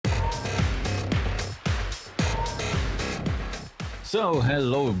So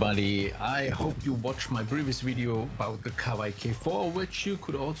hello everybody, I hope you watched my previous video about the Kawai K4, which you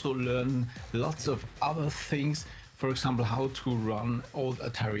could also learn lots of other things. For example, how to run old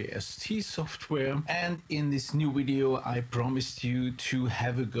Atari ST software. And in this new video, I promised you to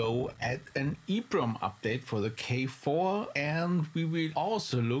have a go at an EPROM update for the K4. And we will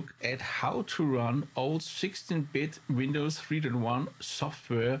also look at how to run old 16-bit Windows 3.1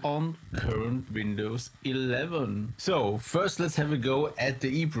 software on current Windows 11. So first, let's have a go at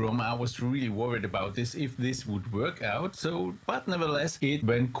the EPROM. I was really worried about this, if this would work out. But nevertheless, it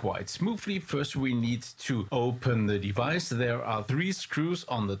went quite smoothly. First, we need to open the device. There are 3 screws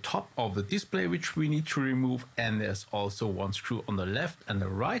on the top of the display which we need to remove, and there's also 1 screw on the left and the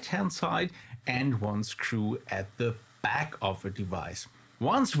right hand side and 1 screw at the back of the device.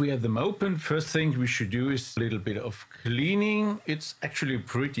 Once we have them open, first thing we should do is a little bit of cleaning. It's actually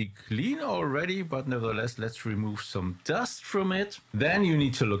pretty clean already, but nevertheless, let's remove some dust from it. Then you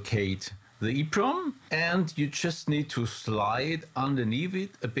need to locate the EPROM, and you just need to slide underneath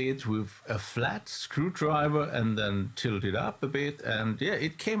it a bit with a flat screwdriver and then tilt it up a bit, and yeah,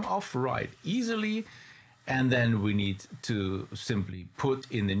 it came off right easily. And then we need to simply put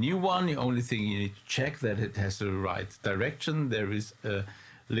in the new one. The only thing you need to check that it has the right direction. There is a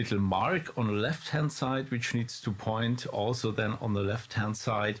little mark on the left hand side which needs to point also then on the left hand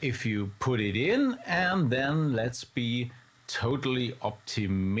side if you put it in. And then let's be totally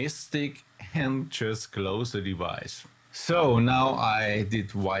optimistic and just close the device. So now I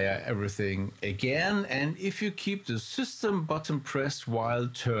did wire everything again, and if you keep the system button pressed while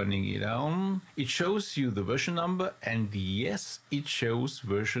turning it on, it shows you the version number, and yes, it shows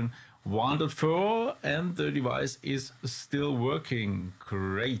version 1.4, and the device is still working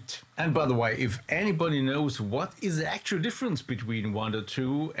great. And by the way, if anybody knows what is the actual difference between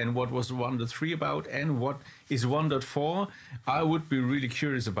 1.2 and what was 1.3 about and what is 1.4, I would be really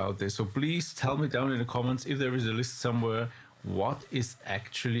curious about this. So please tell me down in the comments if there is a list somewhere what is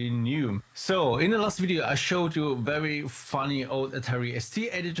actually new. So in the last video I showed you very funny old Atari ST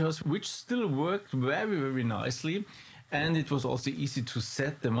editors which still worked very nicely. And it was also easy to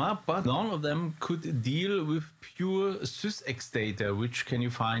set them up, but none of them could deal with pure sysx data, which can you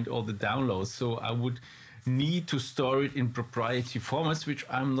find all the downloads. So I would need to store it in proprietary formats, which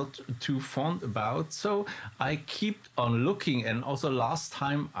I'm not too fond about. So I kept on looking, and also last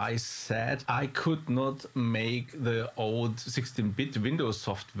time I said I could not make the old 16-bit Windows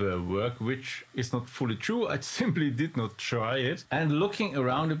software work, which is not fully true. I simply did not try it. And looking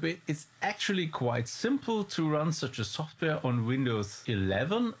around a bit, it's actually quite simple to run such a software on Windows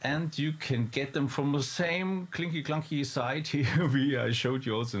 11, and you can get them from the same clinky clunky site here I showed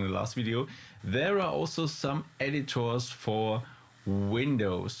you also in the last video. There are also some editors for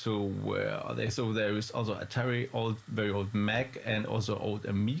Windows. So where are they? So there is also Atari, very old Mac, and also old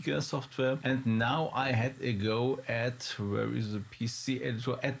Amiga software. And now I had a go at, where is the PC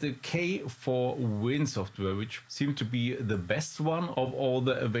editor? At the K4 Win software, which seemed to be the best one of all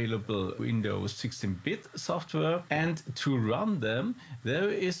the available Windows 16-bit software. And to run them,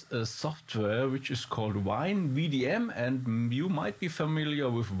 there is a software which is called Wine VDM, and you might be familiar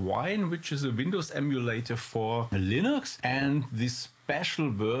with Wine, which is a Windows emulator for Linux. And this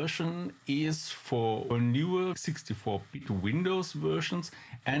special version is for newer 64-bit Windows versions,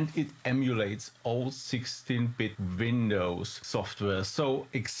 and it emulates old 16-bit Windows software. So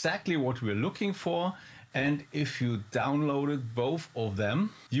exactly what we're looking for. And if you downloaded both of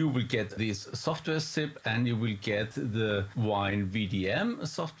them, you will get this software zip, and you will get the Wine VDM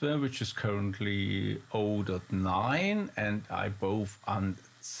software, which is currently 0.9, and I both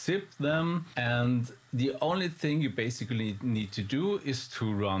unzip them. And the only thing you basically need to do is to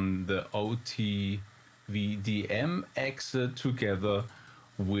run the OTVDM exe together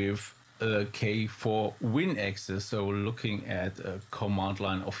with a K4 Win exe. So looking at a command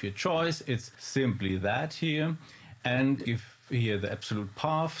line of your choice, it's simply that here, and give here the absolute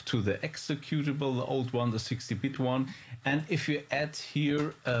path to the executable, the old one, the 60-bit one. And if you add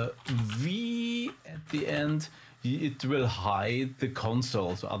here a V at the end, it will hide the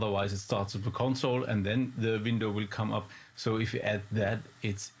console. So otherwise it starts with the console and then the window will come up. So if you add that,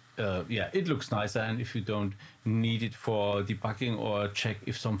 it's yeah, it looks nicer. And if you don't need it for debugging or check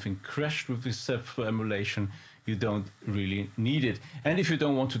if something crashed with this software emulation, you don't really need it. And if you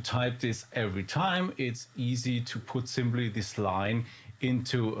don't want to type this every time, it's easy to put simply this line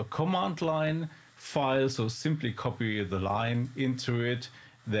into a command line file. So simply copy the line into it,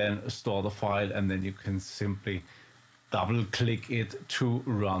 then store the file, and then you can simply double click it to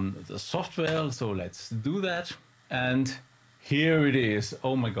run the software. So let's do that. And here it is.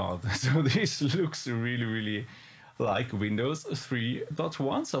 Oh my God. So this looks really like Windows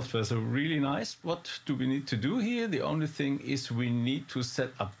 3.1 software. So really nice. What do we need to do here? The only thing is we need to set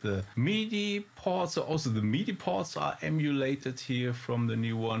up the MIDI ports. So also the MIDI ports are emulated here from the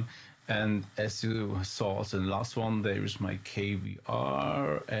new one. And as you saw also in the last one, there is my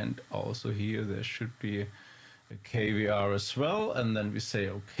K4r, and also here there should be a K4r as well. And then we say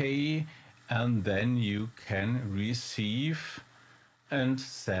okay, and then you can receive and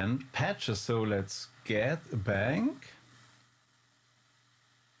send patches. So let's get a bank.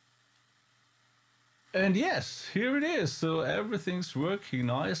 And yes, here it is. So everything's working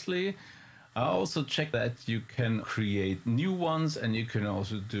nicely. I also checked that you can create new ones, and you can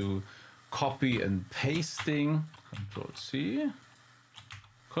also do copy and pasting. Control C,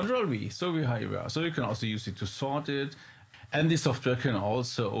 Control V. So here we are. So you can also use it to sort it. And this software can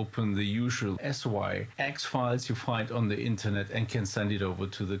also open the usual SYX files you find on the internet and can send it over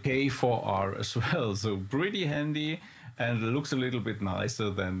to the K4r as well. So pretty handy, and it looks a little bit nicer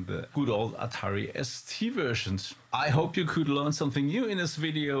than the good old Atari ST versions. I hope you could learn something new in this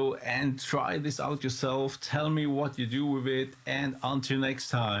video and try this out yourself. Tell me what you do with it, and until next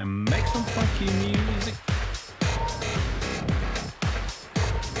time, make some funky music.